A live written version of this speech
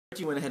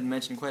You went ahead and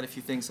mentioned quite a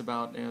few things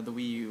about the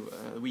Wii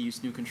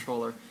U's new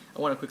controller. I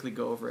want to quickly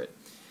go over it.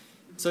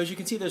 So as you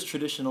can see, there's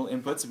traditional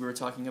inputs that we were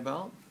talking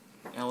about.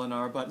 L and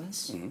R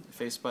buttons,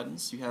 face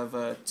buttons. You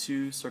have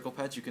two circle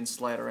pads you can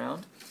slide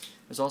around.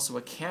 There's also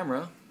a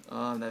camera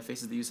that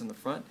faces the user in the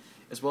front,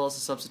 as well as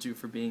a substitute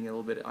for being a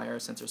little bit IR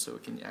sensor, so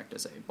it can act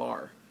as a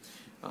bar,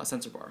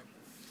 sensor bar.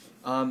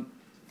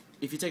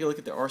 If you take a look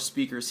at the R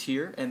speakers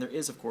here, and there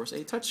is of course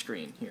a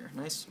touchscreen here,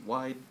 nice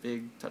wide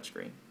big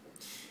touchscreen.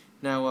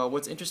 Now,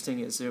 what's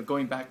interesting is,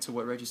 going back to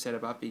what Reggie said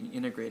about being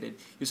integrated,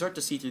 you start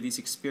to see through these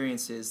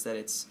experiences that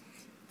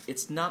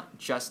it's not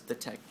just the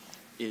tech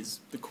is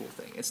the cool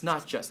thing. It's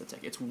not just the tech.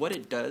 It's what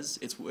it does.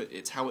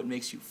 It's how it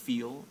makes you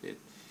feel.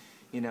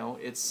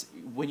 It's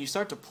when you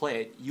start to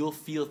play it, you'll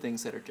feel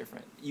things that are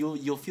different.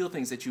 You'll feel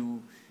things that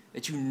you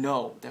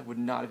know that would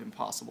not have been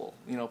possible.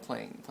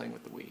 Playing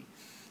with the Wii.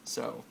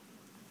 So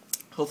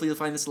hopefully you'll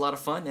find this a lot of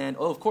fun. And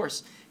oh, of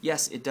course,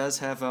 yes, it does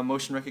have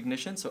motion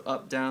recognition. So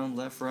up, down,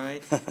 left,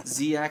 right,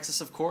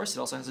 Z-axis, of course. It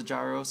also has a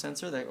gyro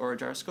sensor or a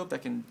gyroscope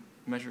that can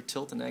measure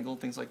tilt and angle,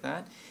 things like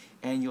that.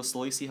 And you'll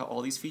slowly see how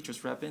all these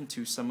features wrap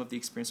into some of the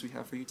experience we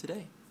have for you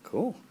today.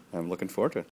 Cool. I'm looking forward to it.